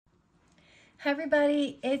Hi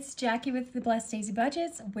everybody, it's Jackie with the Blessed Daisy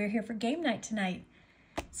Budgets. We're here for game night tonight.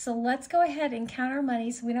 So let's go ahead and count our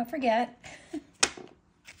money so we don't forget.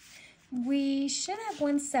 We should have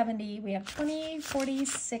 170. We have 20, 40,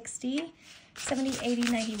 60, 70,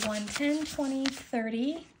 80, 90, 110, 20,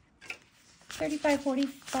 30, 35,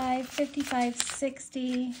 45, 55,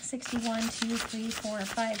 60, 61, 2, 3, 4,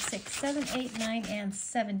 5, 6, 7, 8, 9, and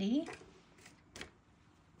 70.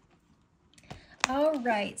 All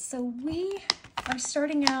right, so we are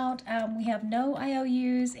starting out, we have no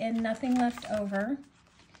IOUs and nothing left over.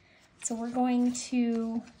 So we're going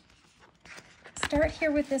to start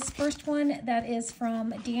here with this first one that is from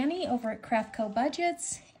Danny over at Craftco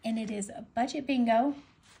Budgets, and it is a budget bingo.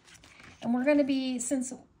 And we're going to be,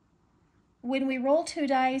 since when we roll 2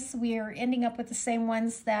 dice, we are ending up with the same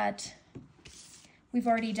ones that we've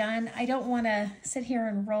already done. I don't want to sit here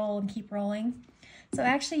and roll and keep rolling. So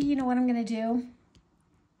actually, you know what I'm going to do?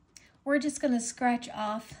 We're just going to scratch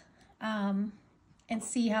off and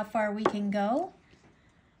see how far we can go.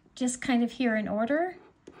 Just kind of here in order.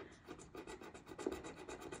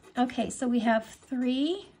 Okay, so we have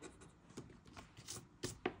 3.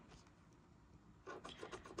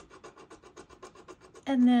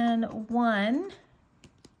 And then 1.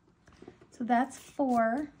 So that's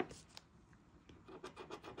 4.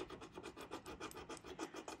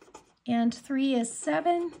 And 3 is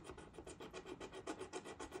 7.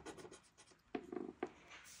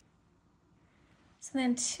 So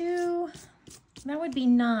then 2, that would be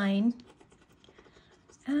 9.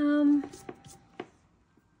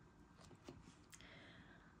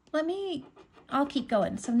 I'll keep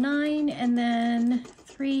going. So 9, and then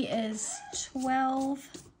 3 is 12.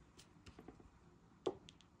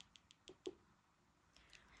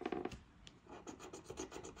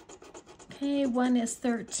 Okay, 1 is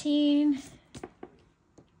 13.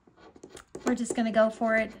 We're just gonna go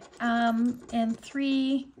for it. And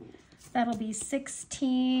 3, that'll be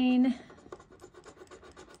 16.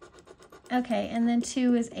 Okay, and then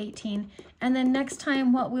 2 is 18. And then next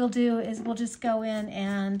time what we'll do is we'll just go in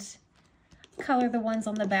and color the ones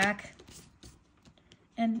on the back.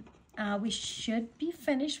 And we should be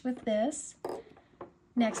finished with this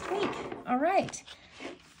next week. All right,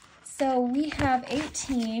 so we have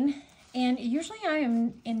 18. And usually I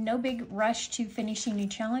am in no big rush to finishing new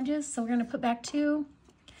challenges. So we're gonna put back 2.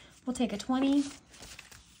 We'll take a 20.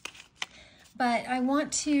 But I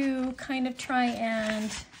want to kind of try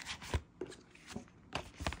and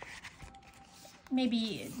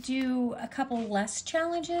maybe do a couple less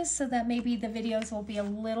challenges so that maybe the videos will be a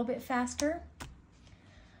little bit faster.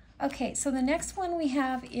 Okay, so the next one we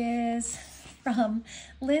have is from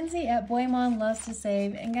Lindsay at Boy Mom Loves to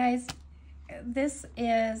Save. And guys, this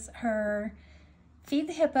is her Feed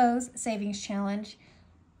the Hippos Savings Challenge.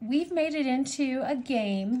 We've made it into a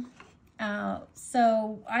game.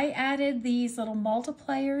 So I added these little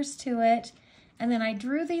multipliers to it, and then I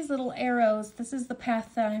drew these little arrows. This is the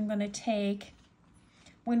path that I'm going to take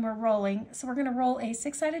when we're rolling. So we're going to roll a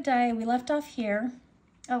 6-sided die. We left off here.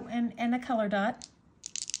 Oh, and a color dot.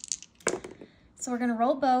 So we're going to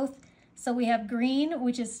roll both. So we have green,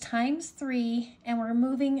 which is ×3, and we're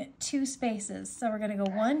moving 2 spaces. So we're going to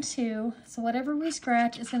go 1, 2. So whatever we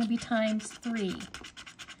scratch is going to be ×3.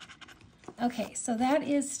 Okay, so that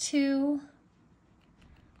is 2.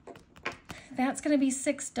 That's going to be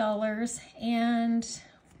 $6, and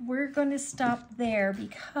we're going to stop there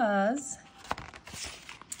because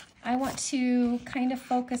I want to kind of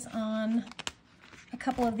focus on a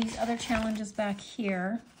couple of these other challenges back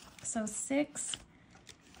here. So 6,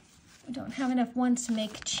 we don't have enough ones to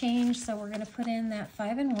make change, so we're going to put in that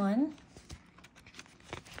 5 and 1.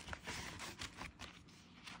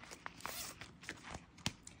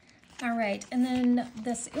 All right, and then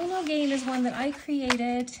this Uno game is one that I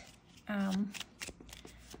created.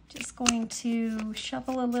 Just going to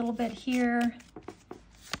shuffle a little bit here,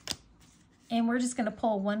 and we're just going to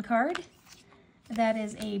pull 1 card. That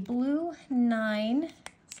is a blue 9.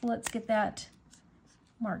 So let's get that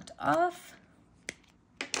marked off.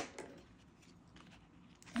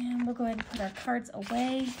 And we'll go ahead and put our cards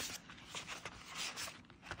away.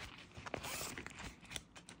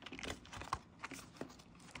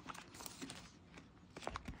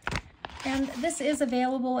 And this is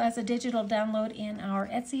available as a digital download in our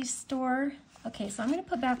Etsy store. Okay, so I'm going to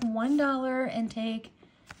put back $1 and take,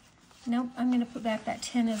 nope, I'm going to put back that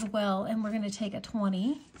 10 as well, and we're going to take a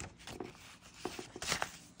 20.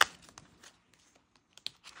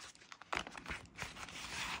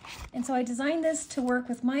 And so I designed this to work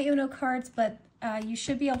with my Uno cards, but you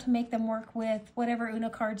should be able to make them work with whatever Uno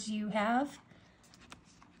cards you have.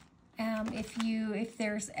 If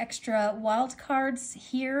there's extra wild cards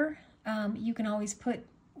here, You can always put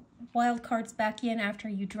wild cards back in after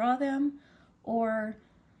you draw them, or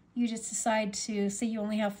you just decide to, say you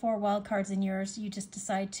only have 4 wild cards in yours, you just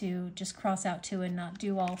decide to just cross out 2 and not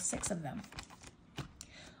do all 6 of them.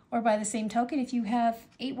 Or by the same token, if you have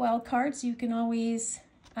 8 wild cards, you can always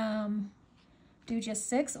do just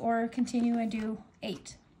 6 or continue and do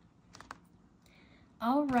 8.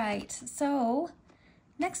 All right, so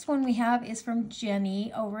next one we have is from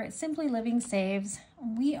Jenny over at Simply Living Saves.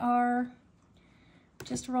 We are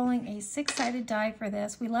just rolling a 6-sided die for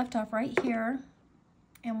this. We left off right here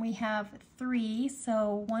and we have 3,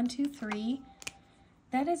 so 1, 2, 3.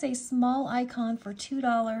 That is a small icon for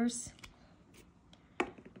 $2.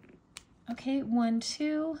 Okay, 1,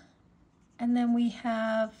 2, and then we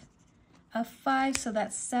have a 5, so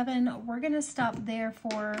that's 7. We're gonna stop there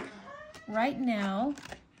for right now.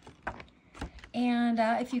 And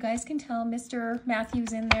if you guys can tell, Mr.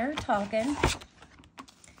 Matthew's in there talking.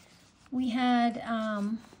 We had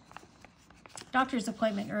doctor's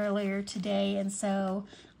appointment earlier today, and so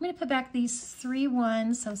I'm going to put back these 3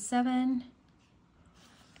 1s, so 7,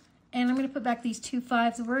 and I'm going to put back these 2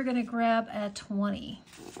 5s. We're going to grab a 20.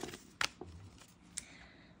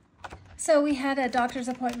 So we had a doctor's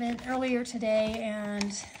appointment earlier today,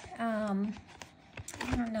 and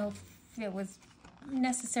I don't know if it was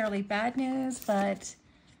necessarily bad news, but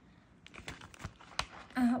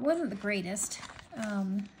it wasn't the greatest.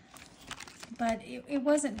 But it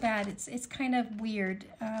wasn't bad. It's kind of weird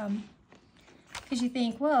because you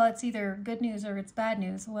think, well, it's either good news or it's bad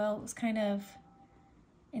news. Well, it was kind of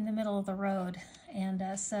in the middle of the road, and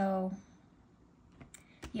so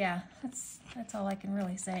yeah, that's all I can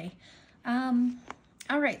really say.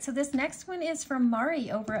 All right, so this next one is from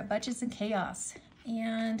Mari over at Budgets and Chaos,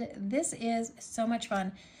 and this is so much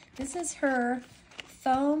fun. This is her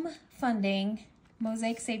foam funding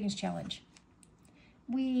Mosaic Savings Challenge.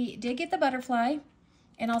 We did get the butterfly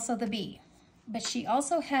and also the bee, but she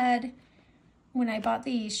also had, when I bought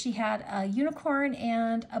these, she had a unicorn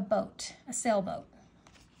and a boat, a sailboat.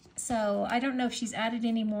 So I don't know if she's added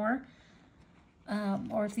any more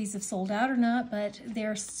or if these have sold out or not, but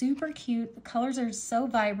they're super cute. The colors are so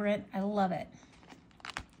vibrant. I love it.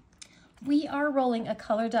 We are rolling a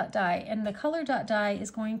color dot die, and the color dot die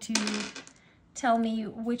is going to tell me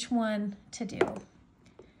which one to do.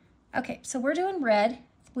 Okay, so we're doing red,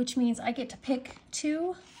 which means I get to pick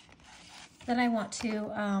 2 that I want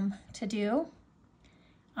to do.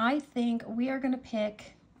 I think we are going to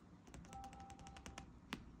pick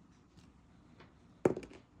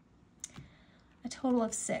a total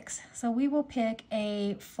of 6. So we will pick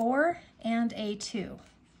a 4 and a 2.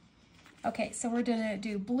 Okay, so we're going to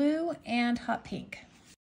do blue and hot pink.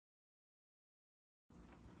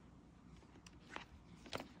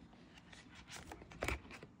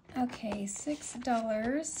 Okay,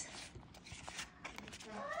 $6.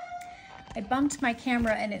 I bumped my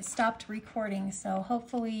camera and it stopped recording, so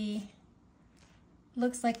hopefully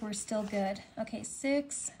looks like we're still good. Okay,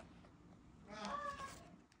 6.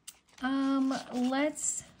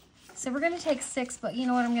 So we're gonna take 6, but you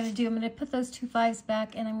know what I'm gonna do? I'm gonna put those 2 5s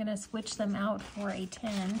back and I'm gonna switch them out for a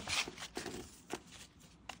 10.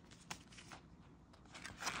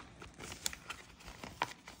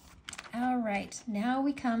 All right, now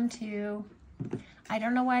we come to, I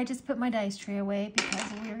don't know why I just put my dice tray away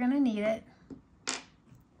because we're gonna need it.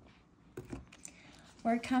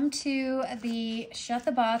 We're come to the Shut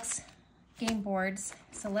the Box game boards.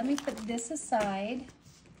 So let me put this aside.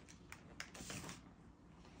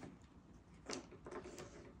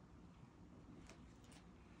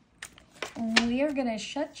 We are gonna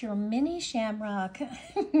shut your mini shamrock.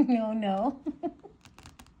 No.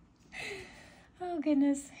 Oh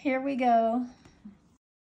goodness, here we go.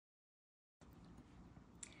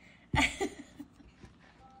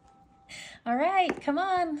 All right, come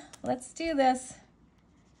on, let's do this.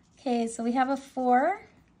 Okay, so we have a 4.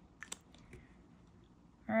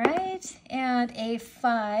 All right, and a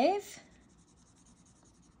 5.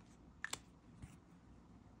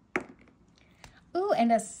 Ooh,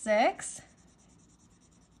 and a 6.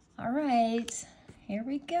 All right, here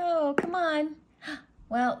we go, come on.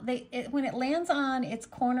 Well, when it lands on its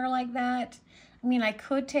corner like that, I mean, I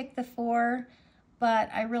could take the 4,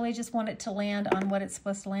 but I really just want it to land on what it's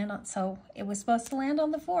supposed to land on. So it was supposed to land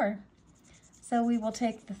on the 4. So we will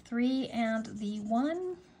take the 3 and the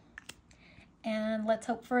 1, and let's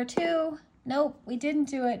hope for a 2. Nope, we didn't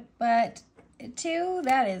do it, but 2,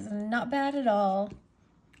 that is not bad at all.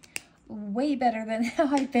 Way better than how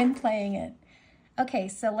I've been playing it. Okay,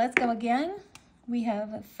 so let's go again. We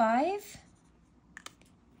have 5.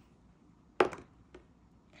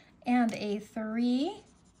 And a 3.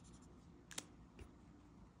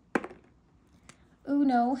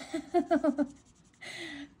 no.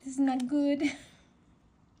 This is not good.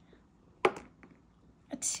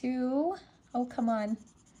 A 2. Oh, come on.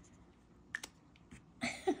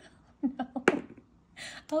 No.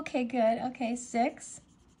 Okay, good. Okay, 6.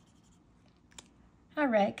 All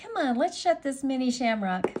right, come on, let's shut this mini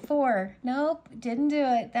shamrock. 4. Nope, didn't do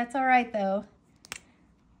it. That's all right, though.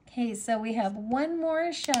 Okay, so we have one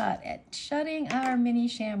more shot at shutting our mini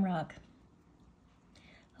shamrock.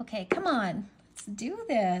 Okay, come on, let's do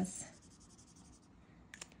this.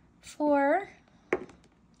 4,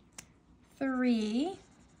 3.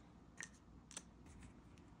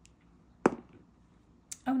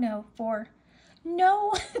 Oh no, 4.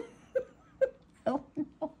 No. Oh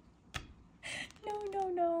no.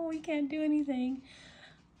 No, we can't do anything.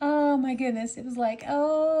 Oh my goodness, it was like,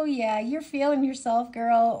 oh yeah, you're feeling yourself,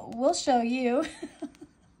 girl. We'll show you.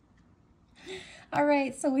 All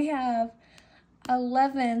right, so we have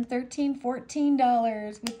 $11, $13,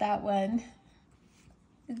 $14 with that one.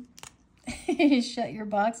 Shut your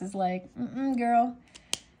box is like, girl.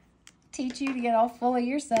 Teach you to get all full of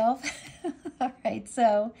yourself. All right,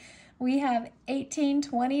 so we have $18,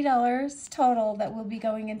 $20 total that will be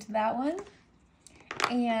going into that one.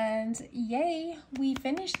 And yay, we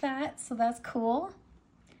finished that, so that's cool.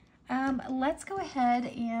 Let's go ahead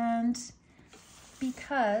and,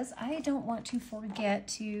 because I don't want to forget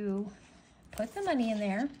to put the money in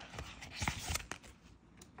there,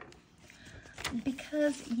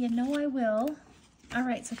 because you know I will. All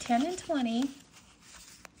right, so 10 and 20.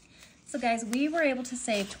 So guys, we were able to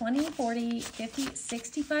save $20, $40,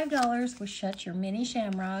 $50, $65 with Shut Your Mini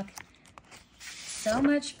Shamrock. So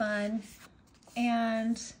much fun.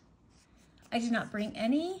 And I did not bring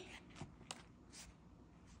any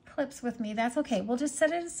clips with me. That's okay. We'll just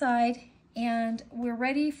set it aside, and we're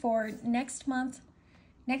ready for next month.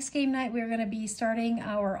 Next game night, we're going to be starting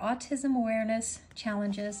our autism awareness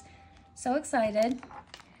challenges. So excited.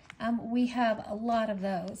 We have a lot of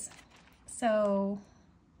those. So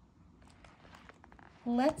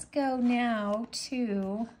let's go now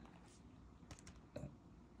to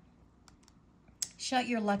Shut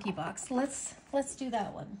Your Lucky Box. Let's do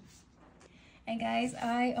that one. And guys,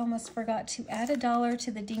 I almost forgot to add $1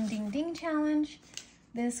 to the Ding Ding Ding challenge.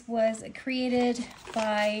 This was created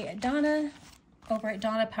by Donna over at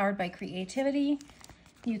Donna Powered by Creativity.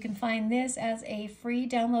 You can find this as a free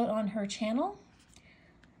download on her channel.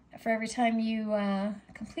 For every time you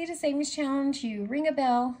complete a savings challenge, you ring a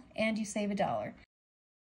bell and you save $1.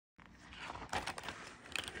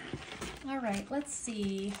 All right, let's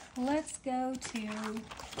see. Let's go to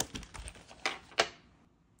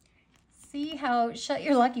see how Shut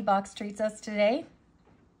Your Lucky Box treats us today.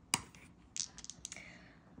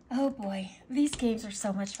 Oh boy, these games are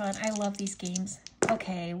so much fun. I love these games.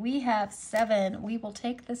 Okay, we have 7. We will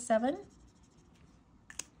take the 7.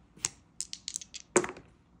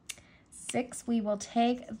 6, we will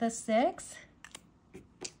take the 6.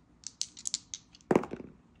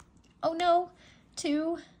 Oh no,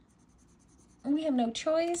 2. We have no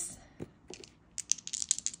choice.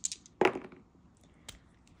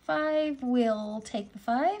 5, we'll take the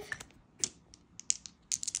 5.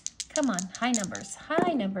 Come on, high numbers,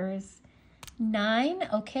 high numbers. 9,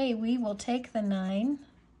 okay, we will take the 9.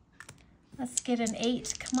 Let's get an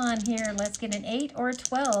 8, come on here. Let's get an 8 or a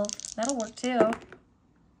 12. That'll work too.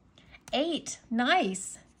 8,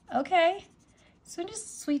 nice, okay. So we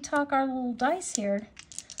just sweet talk our little dice here.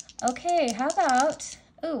 Okay, how about,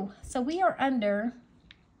 ooh, so we are under,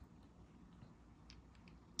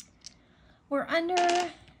 we're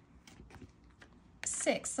under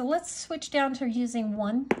 6. So let's switch down to using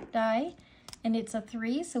 1 die, and it's a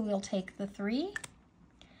 3, so we'll take the 3.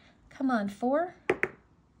 Come on, 4.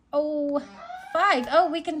 Oh, 5.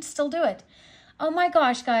 Oh, we can still do it. Oh my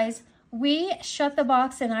gosh, guys, we shut the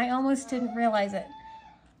box and I almost didn't realize it.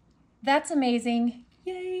 That's amazing.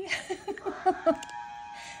 Yay.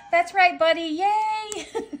 That's right, buddy. Yay.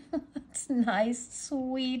 That's nice,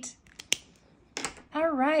 sweet. All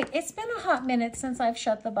right, it's been a hot minute since I've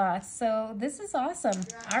shut the box, so this is awesome.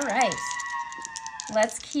 All right,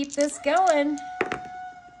 let's keep this going.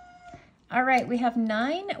 All right, we have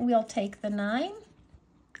 9. We'll take the 9.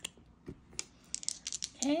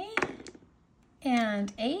 Okay,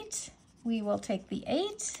 and 8. We will take the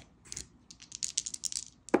 8.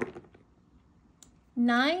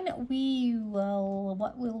 9, we will,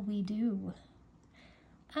 what will we do?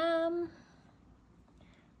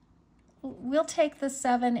 We'll take the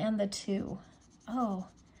 7 and the 2. Oh,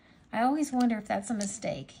 I always wonder if that's a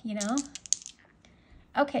mistake, you know?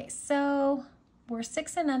 Okay, so we're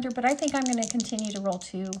 6 and under, but I think I'm going to continue to roll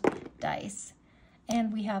 2 dice.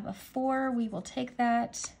 And we have a 4. We will take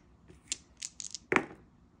that.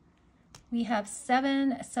 We have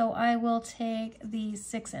 7, so I will take the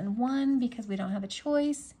 6 and 1 because we don't have a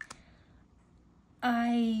choice.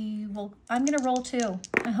 I'm gonna roll 2.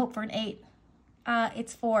 I hope for an 8.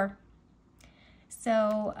 It's 4.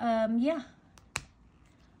 So, yeah.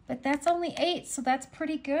 But that's only 8, so that's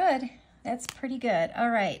pretty good. That's pretty good. All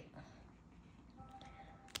right.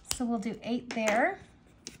 So we'll do 8 there.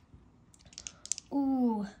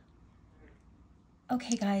 Ooh.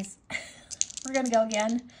 Okay, guys. We're gonna go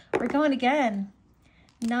again. We're going again.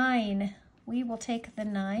 9. We will take the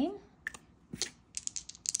 9.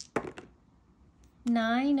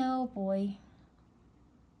 9, oh boy.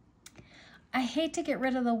 I hate to get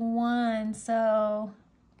rid of the 1, so...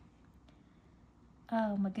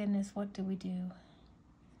 Oh my goodness, what do we do?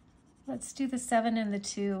 Let's do the 7 and the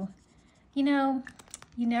 2. You know,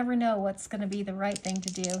 you never know what's going to be the right thing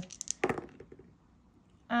to do.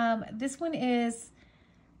 This one is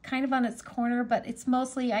kind of on its corner, but it's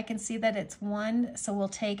mostly, I can see that it's 1, so we'll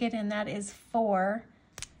take it, and that is 4.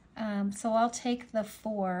 So I'll take the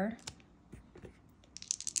 4.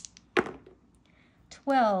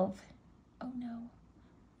 12. Oh no.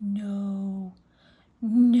 No.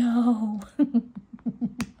 No.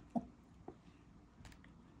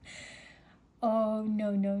 Oh,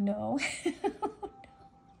 no, no, no.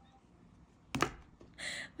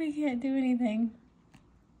 We can't do anything.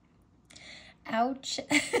 Ouch.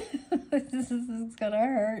 This is gonna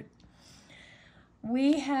hurt.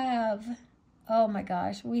 We have, oh my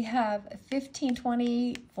gosh, we have 15,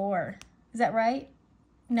 24. Is that right?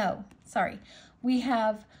 No, sorry. We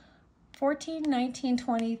have 14, 19,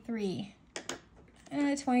 23.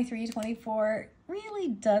 23, 24 really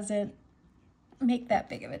doesn't make that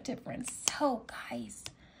big of a difference. So guys,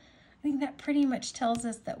 I think that pretty much tells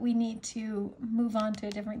us that we need to move on to a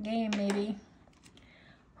different game maybe.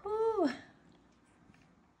 Whew.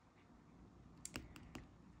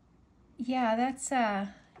 Yeah, that's oh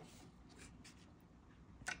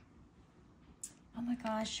my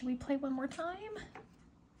gosh, should we play one more time?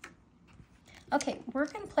 Okay, we're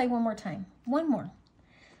gonna play one more time. One more.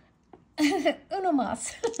 Uno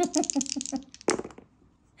más.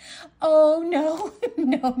 Oh, no.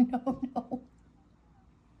 No, no, no.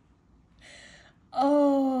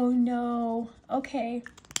 Oh, no. Okay.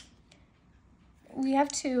 We have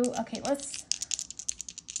to, okay, let's,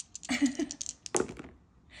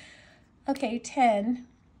 okay, 10.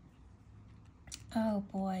 Oh,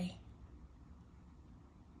 boy.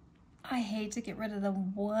 I hate to get rid of the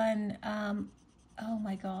 1. Oh,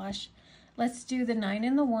 my gosh. Let's do the 9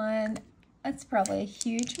 and the 1. That's probably a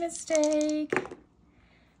huge mistake.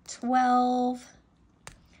 12.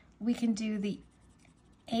 We can do the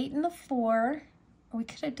 8 and the 4. We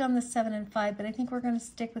could have done the 7 and 5, but I think we're going to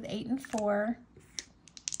stick with 8 and 4.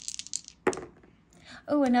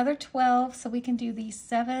 Oh, another 12, so we can do the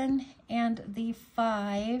 7 and the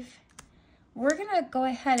 5. We're going to go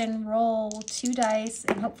ahead and roll 2 dice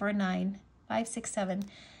and hope for a 9. 5, 6, 7.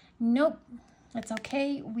 Nope, that's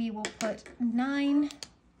okay. We will put 9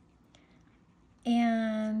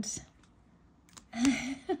 and...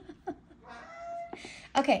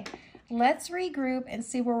 Okay, let's regroup and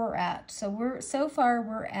see where we're at. So far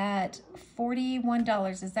we're at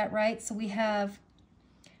 $41. Is that right? So we have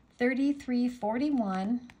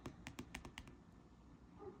 $33.41.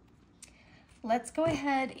 Let's go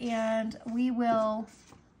ahead and we will,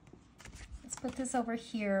 let's put this over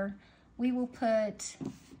here. We will put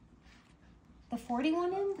the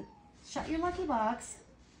 41 in. Shut your lucky box.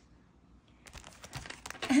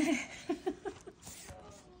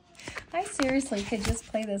 I seriously could just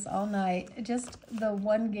play this all night. Just the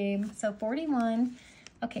one game. So 41.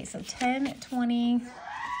 Okay, so 10, 20,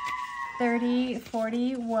 30,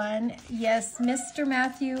 41. Yes, Mr.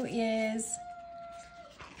 Matthew is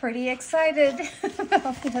pretty excited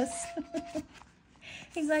about this.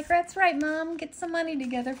 He's like, that's right, Mom. Get some money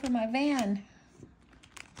together for my van.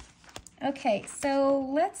 Okay, so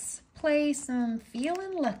let's play some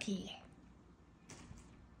Feelin' Lucky.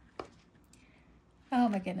 Oh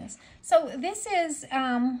my goodness. So this is,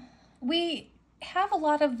 we have a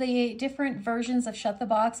lot of the different versions of Shut the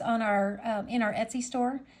Box on our, in our Etsy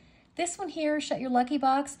store. This one here, Shut Your Lucky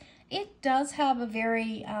Box, it does have a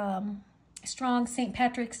very strong St.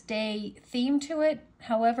 Patrick's Day theme to it.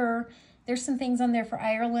 However, there's some things on there for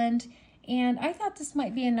Ireland, and I thought this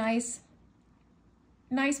might be a nice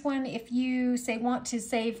one if you say want to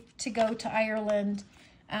save to go to Ireland.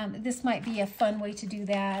 This might be a fun way to do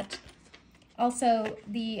that. Also,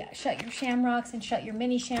 the Shut Your Shamrocks and Shut Your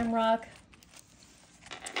Mini Shamrock,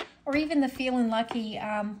 or even the Feelin' Lucky,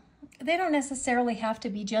 they don't necessarily have to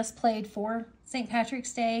be just played for St.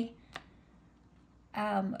 Patrick's Day.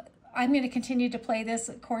 I'm going to continue to play this,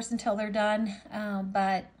 of course, until they're done,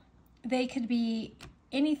 but they could be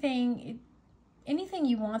anything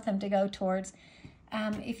you want them to go towards.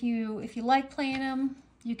 If you like playing them,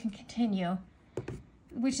 you can continue,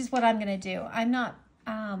 which is what I'm going to do. I'm not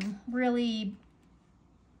really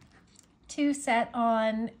too set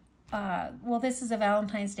on, well, this is a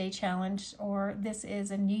Valentine's Day challenge, or this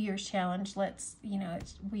is a New Year's challenge. Let's,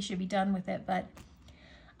 we should be done with it, but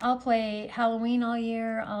I'll play Halloween all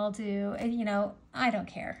year. I'll do, I don't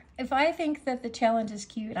care. If I think that the challenge is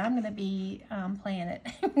cute, I'm going to be playing it.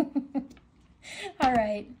 All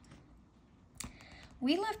right.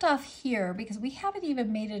 We left off here because we haven't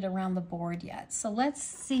even made it around the board yet. So let's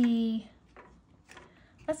see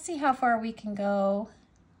how far we can go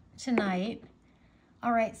tonight.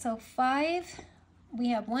 All right, so 5, we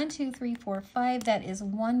have 1, 2, 3, 4, 5. That is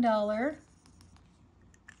 $1.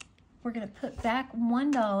 We're going to put back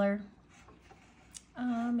 $1.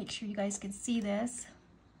 Make sure you guys can see this.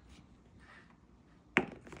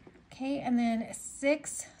 Okay, and then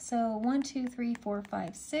 6. So 1, 2, 3, 4,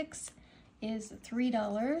 5, 6 is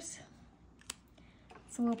 $3.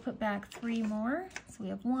 So we'll put back 3 more. So we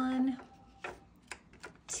have 1,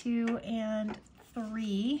 2, and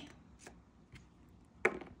 3.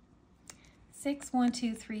 6, 1,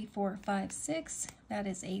 2, 3, 4, 5, 6. That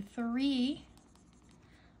is a 3.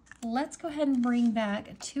 Let's go ahead and bring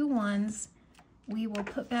back 2 ones. We will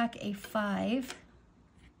put back a 5.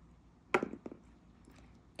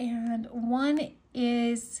 And 1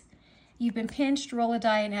 is, you've been pinched, roll a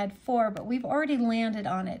die and add 4, but we've already landed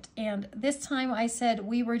on it. And this time I said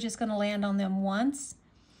we were just going to land on them once.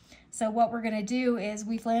 So what we're going to do is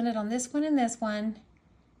we've landed on this one and this one,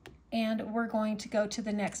 and we're going to go to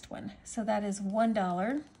the next one. So that is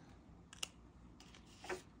 $1.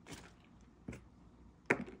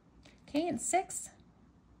 Okay, and 6.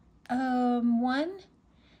 1,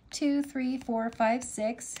 2, 3, 4, 5,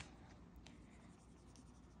 6.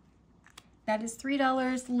 That is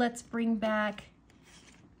 $3. Let's bring back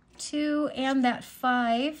 2 and that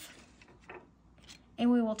 5, and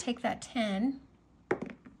we will take that 10.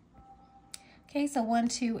 Okay, so 1,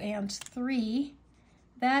 2, and 3.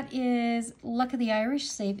 That is Luck of the Irish,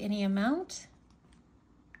 save any amount.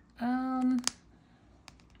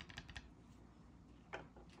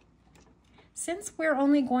 Since we're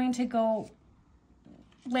only going to go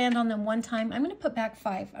land on them one time, I'm going to put back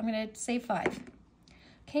 5. I'm going to save 5.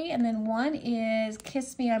 Okay, and then 1 is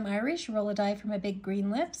Kiss Me, I'm Irish, roll a die for my big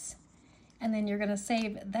green lips. And then you're going to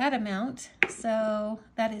save that amount. So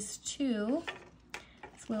that is 2.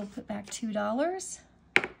 So we'll put back $2.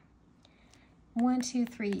 1, 2,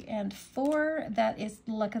 3, and 4. That is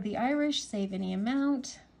Luck of the Irish, save any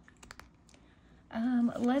amount.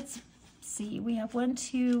 Let's see, we have $1,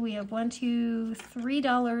 $2,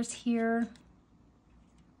 $3 here.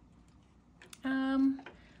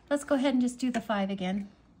 Let's go ahead and just do the 5 again.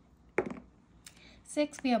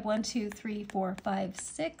 6, we have 1, 2, 3, 4, 5,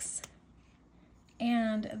 6.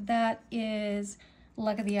 And that is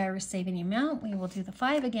Luck of the Irish, save any amount. We will do the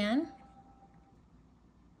 5 again.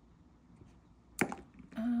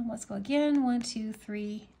 Let's go again. 1, 2,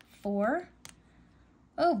 3, 4.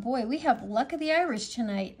 Oh boy, we have Luck of the Irish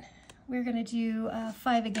tonight. We're going to do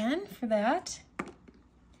 5 again for that.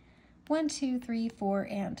 1, 2, 3, 4,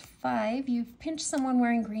 and 5. You've pinched someone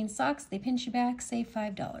wearing green socks. They pinch you back, save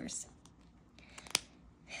 $5.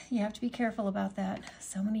 You have to be careful about that.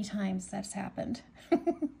 So many times that's happened.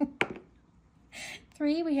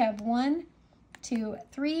 3, we have 1, 2,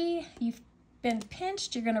 3. You've been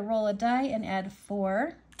pinched. You're going to roll a die and add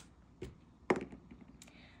 4.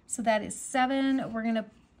 So that is 7. We're going to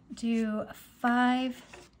do 5,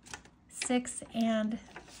 6, and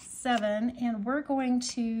 7. And we're going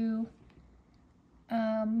to,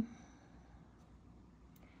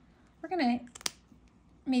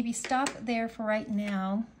 maybe stop there for right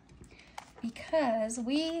now, because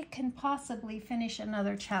we can possibly finish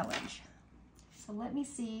another challenge. So let me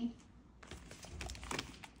see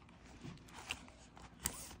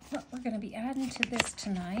what we're going to be adding to this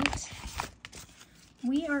tonight.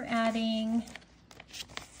 We are adding,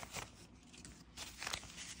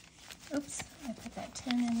 oops, I put that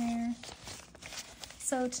 10 in there.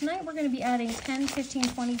 So tonight we're going to be adding 10, 15,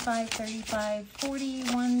 25, 35, 40,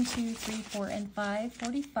 1, 2, 3, 4, and 5,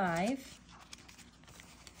 45.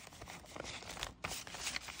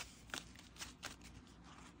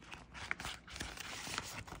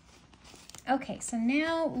 Okay, so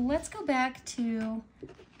now let's go back to,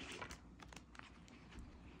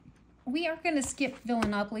 we are going to skip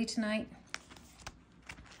Villainopoly tonight,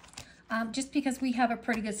 just because we have a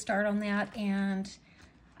pretty good start on that, and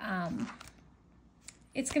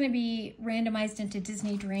it's going to be randomized into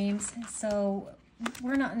Disney Dreams. So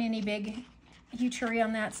we're not in any big, huge hurry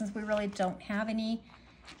on that since we really don't have any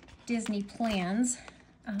Disney plans.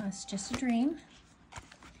 It's just a dream.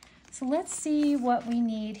 So let's see what we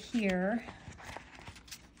need here.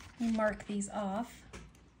 We mark these off.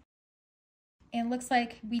 And it looks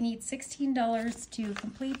like we need $16 to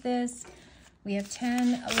complete this. We have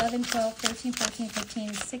 10, 11, 12, 13, 14,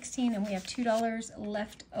 15, 16, and we have $2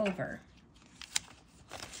 left over.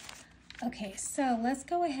 Okay, so let's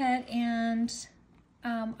go ahead and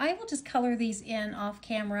I will just color these in off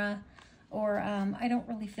camera, or I don't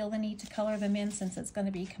really feel the need to color them in since it's going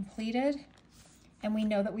to be completed and we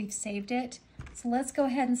know that we've saved it. So let's go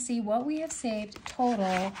ahead and see what we have saved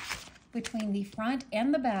total between the front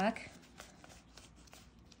and the back.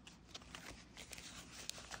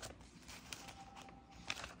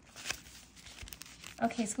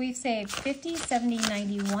 Okay, so we've saved 50, 70,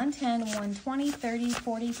 90, 110, 120, 30,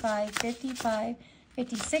 45, 55,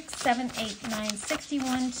 56, 7, 8, 9,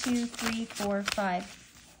 61, 2, 3, 4,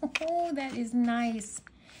 5. Oh, that is nice.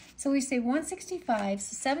 So we saved 165,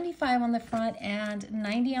 so 75 on the front and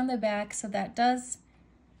 90 on the back. So that does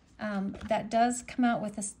come out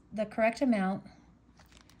with the correct amount.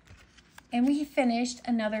 And we finished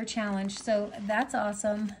another challenge, so that's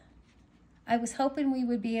awesome. I was hoping we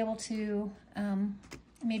would be able to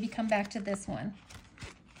maybe come back to this one.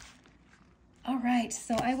 All right,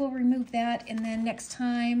 so I will remove that, and then next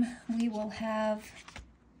time we will have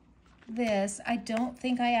this. I don't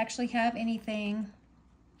think I actually have anything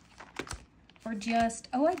for just,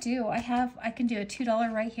 oh, I do. I can do a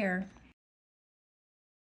 $2 right here.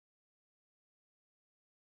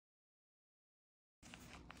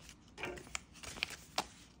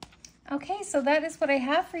 Okay, so that is what I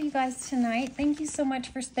have for you guys tonight. Thank you so much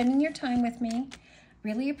for spending your time with me.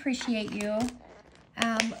 Really appreciate you.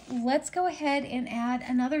 Let's go ahead and add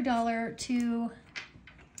another $1 to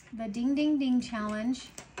the Ding Ding Ding challenge.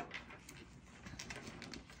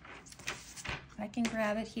 If I can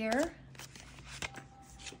grab it here.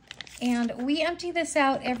 And we empty this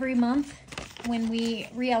out every month when we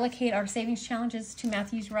reallocate our savings challenges to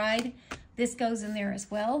Matthew's Ride. This goes in there as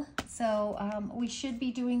well. So we should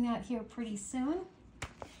be doing that here pretty soon.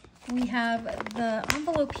 We have the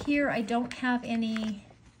envelope here. I don't have any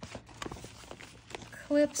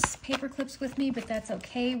clips, paper clips with me, but that's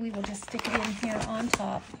okay. We will just stick it in here on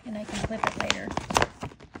top and I can clip it later.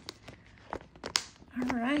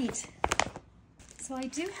 All right. So I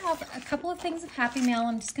do have a couple of things of Happy Mail.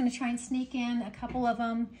 I'm just going to try and sneak in a couple of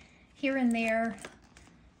them here and there.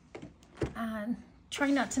 Try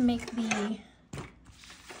not to make the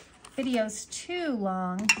videos too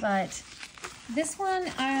long, but this one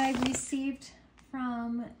I received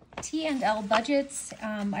from T&L Budgets.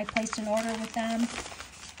 I placed an order with them,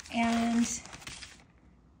 and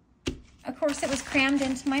of course it was crammed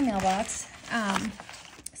into my mailbox.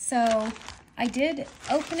 So I did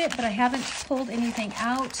open it, but I haven't pulled anything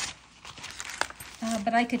out.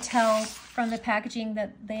 But I could tell from the packaging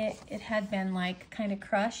that it had been like kind of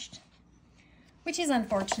crushed, which is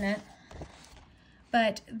unfortunate.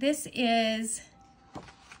 But this is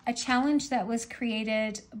a challenge that was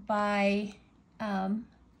created by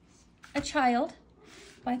a child,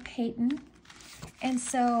 by Peyton. And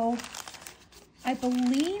so I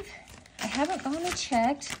believe, I haven't gone and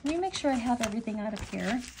checked. Let me make sure I have everything out of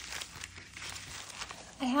here.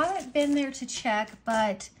 I haven't been there to check,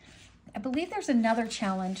 but I believe there's another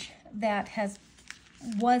challenge that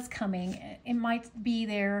was coming. It might be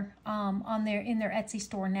there in their Etsy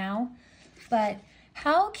store now. But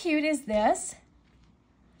how cute is this?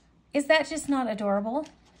 Is that just not adorable?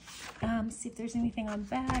 See if there's anything on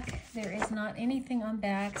back. There is not anything on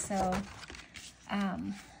back, so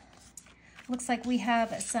looks like we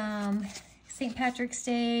have some St. Patrick's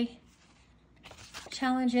Day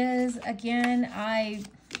challenges. Again,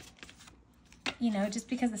 just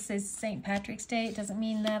because this is St. Patrick's Day, it doesn't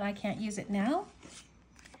mean that I can't use it now.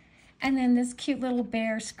 And then this cute little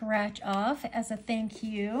bear scratch off as a thank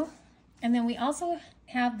you. And then we also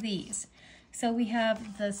have these. So we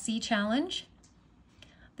have the C challenge.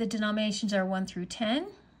 The denominations are 1 through 10.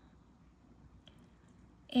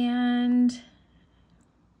 And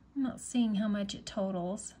I'm not seeing how much it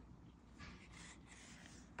totals.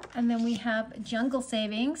 And then we have Jungle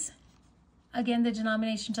Savings. Again, the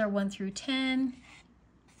denominations are 1 through 10.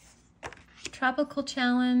 Tropical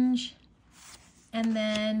Challenge. And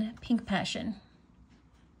then Pink Passion.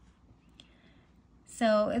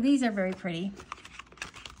 So these are very pretty.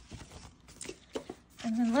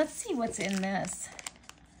 And then let's see what's in this.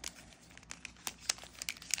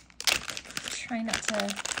 Try not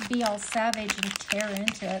to be all savage and tear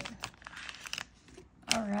into it.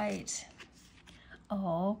 All right.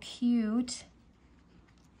 Oh, cute.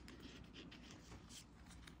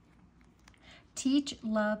 Teach,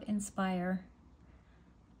 love, inspire.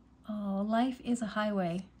 Oh, life is a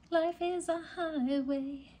highway. Life is a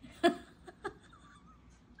highway.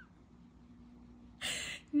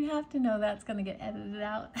 You have to know that's going to get edited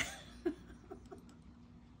out.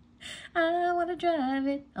 I want to drive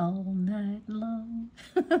it all night long.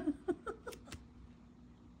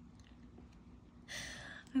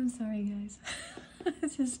 I'm sorry, guys.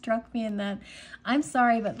 It just struck me in that. I'm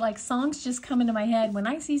sorry, but like songs just come into my head. When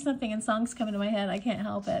I see something and songs come into my head, I can't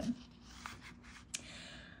help it.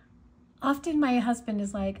 Often my husband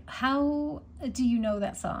is like, how do you know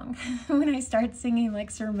that song? When I start singing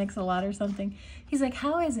like Sir Mix-a-Lot or something, he's like,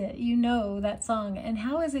 how is it you know that song? And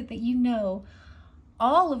how is it that you know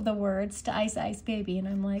all of the words to Ice Ice Baby? And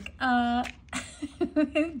I'm like,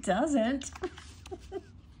 who doesn't?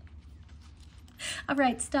 All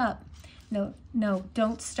right, stop. No,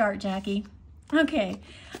 don't start, Jackie. Okay,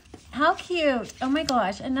 how cute. Oh my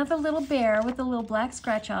gosh, another little bear with the little black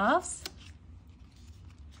scratch-offs.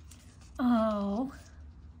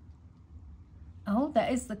 Oh,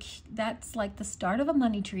 that's like the start of a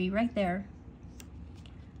money tree right there.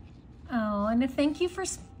 Oh, and a thank you for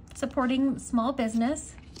supporting small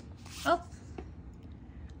business. Oh,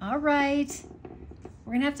 all right.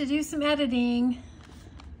 We're gonna have to do some editing.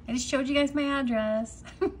 I just showed you guys my address.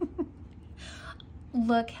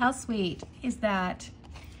 Look how sweet is that.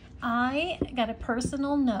 I got a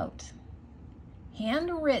personal note,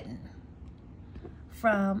 handwritten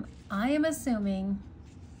from, I am assuming,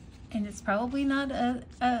 and it's probably not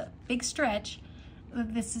a big stretch,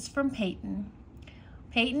 this is from Peyton.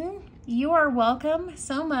 Peyton, you are welcome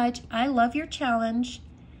so much. I love your challenge.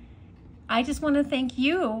 I just want to thank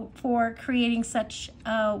you for creating such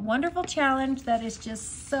a wonderful challenge that is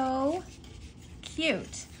just so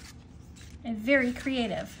cute and very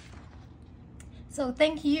creative. So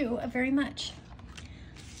thank you very much.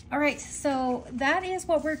 All right, so that is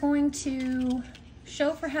what we're going to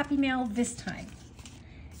show for Happy Mail this time.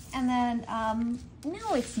 And then,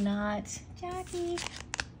 no, it's not. Jackie,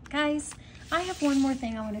 guys, I have one more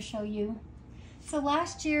thing I want to show you. So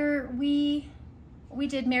last year we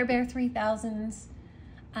did Mayor Bear 3000's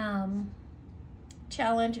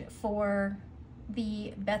challenge for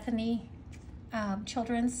the Bethany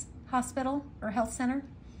Children's Hospital or Health Center.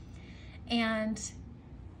 And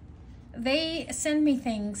they send me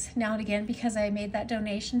things now and again because I made that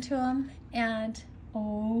donation to them. And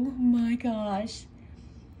oh my gosh,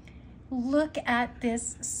 look at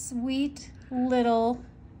this sweet little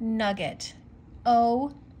nugget.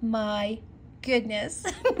 Oh my goodness.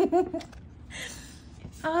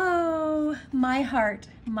 Oh, my heart,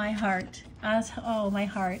 my heart. Oh, my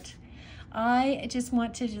heart. I just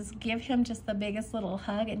want to just give him just the biggest little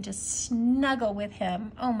hug and just snuggle with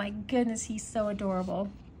him. Oh my goodness, he's so adorable.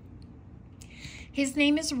 His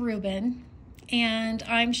name is Reuben, and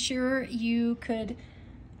I'm sure you could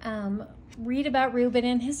read about Reuben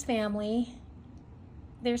and his family.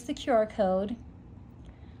 There's the QR code,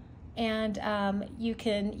 and you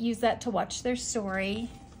can use that to watch their story.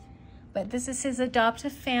 But this is his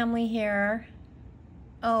adoptive family here.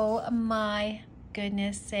 Oh my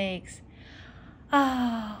goodness sakes.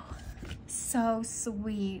 Oh, so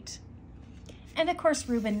sweet. And of course,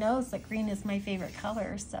 Reuben knows that green is my favorite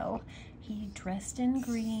color, so he dressed in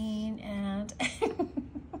green and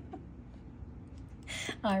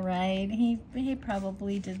all right, he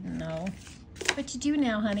probably didn't know, but you do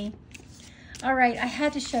now, honey. All right, I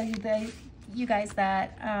had to show you guys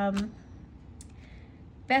that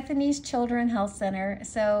Bethany's Children's Health Center.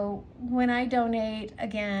 So when I donate,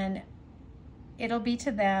 again, it'll be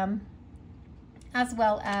to them, as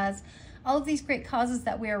well as all of these great causes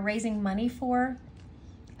that we are raising money for.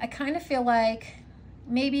 I kind of feel like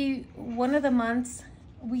maybe one of the months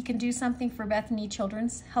we can do something for Bethany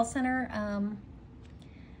Children's Health Center.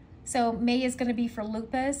 So May is going to be for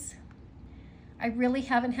lupus. I really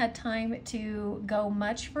haven't had time to go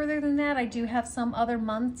much further than that. I do have some other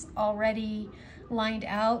months already lined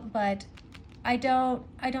out, but I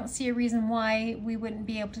don't see a reason why we wouldn't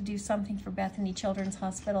be able to do something for Bethany Children's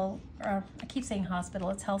Hospital. Or I keep saying hospital,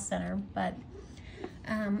 it's health center, but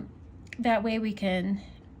that way we can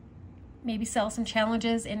maybe sell some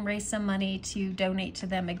challenges and raise some money to donate to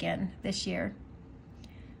them again this year.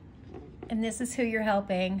 And this is who you're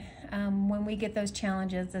helping. When we get those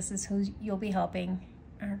challenges, this is who you'll be helping.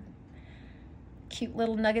 Our cute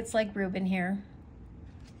little nuggets like Reuben here.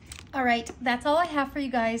 All right, that's all I have for you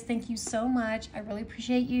guys. Thank you so much. I really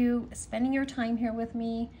appreciate you spending your time here with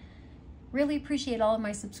me. Really appreciate all of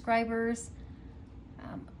my subscribers.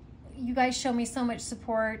 you guys show me so much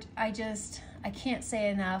support. I can't say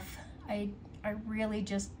enough. I really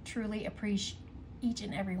just truly appreciate each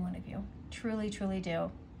and every one of you. Truly, truly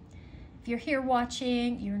do. If you're here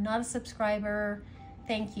watching, you're not a subscriber,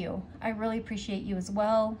 thank you. I really appreciate you as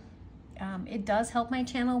well. It does help my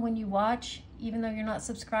channel when you watch, even though you're not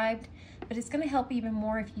subscribed, but it's gonna help even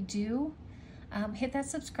more if you do. Hit that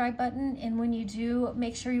subscribe button, and when you do,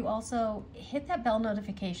 make sure you also hit that bell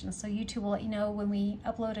notification so YouTube will let you know when we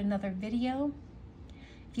upload another video.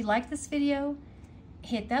 If you like this video,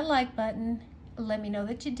 hit that like button. Let me know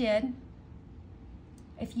that you did.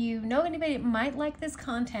 If you know anybody that might like this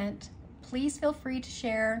content, please feel free to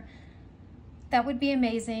share. That would be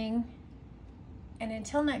amazing. And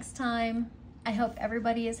until next time, I hope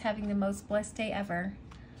everybody is having the most blessed day ever.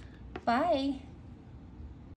 Bye.